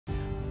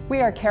We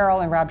are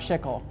Carol and Rob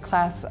Schickel,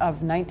 class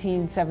of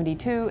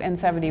 1972 and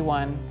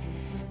 71,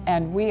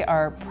 and we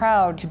are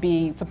proud to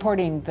be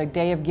supporting the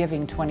Day of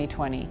Giving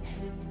 2020.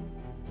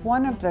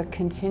 One of the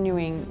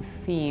continuing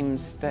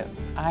themes that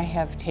I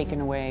have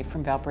taken away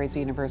from Valparaiso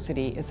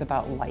University is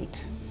about light.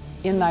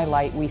 In thy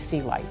light we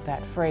see light.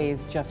 That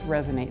phrase just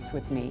resonates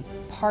with me.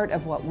 Part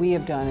of what we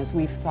have done is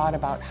we've thought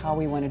about how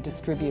we want to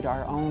distribute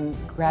our own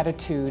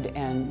gratitude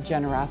and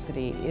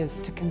generosity is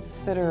to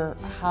consider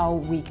how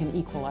we can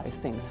equalize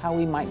things, how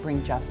we might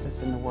bring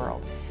justice in the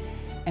world.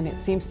 And it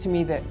seems to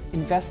me that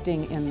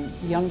investing in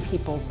young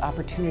people's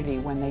opportunity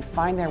when they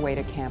find their way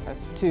to campus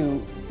to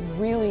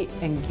really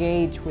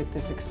engage with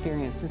this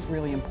experience is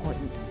really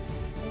important.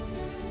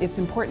 It's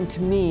important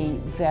to me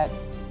that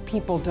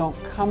people don't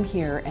come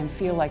here and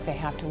feel like they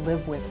have to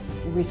live with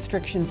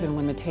restrictions and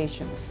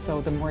limitations.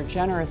 So the more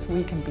generous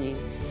we can be,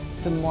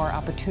 the more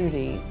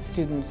opportunity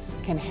students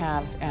can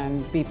have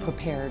and be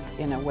prepared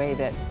in a way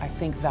that I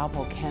think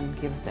Valpo can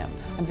give them.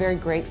 I'm very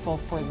grateful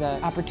for the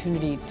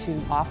opportunity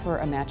to offer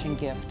a matching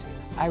gift.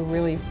 I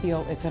really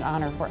feel it's an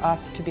honor for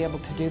us to be able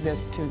to do this,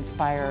 to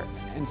inspire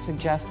and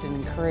suggest and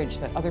encourage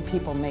that other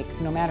people make,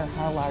 no matter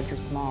how large or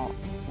small.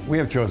 We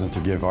have chosen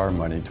to give our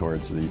money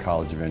towards the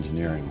College of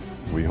Engineering.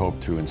 We hope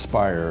to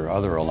inspire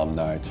other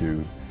alumni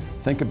to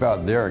think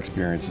about their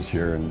experiences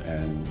here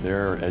and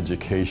their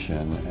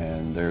education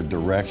and their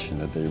direction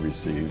that they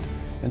received,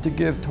 and to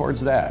give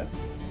towards that.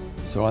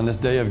 So on this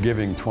Day of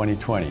Giving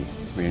 2020,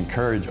 we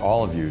encourage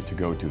all of you to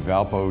go to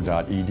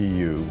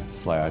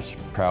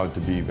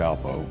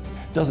valpo.edu/proudtobevalpo.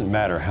 It doesn't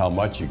matter how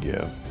much you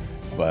give,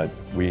 but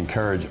we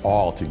encourage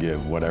all to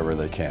give whatever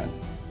they can.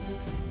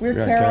 We're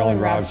Carol and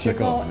Rob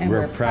Schickel, and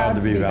we're proud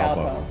to be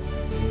Valpo.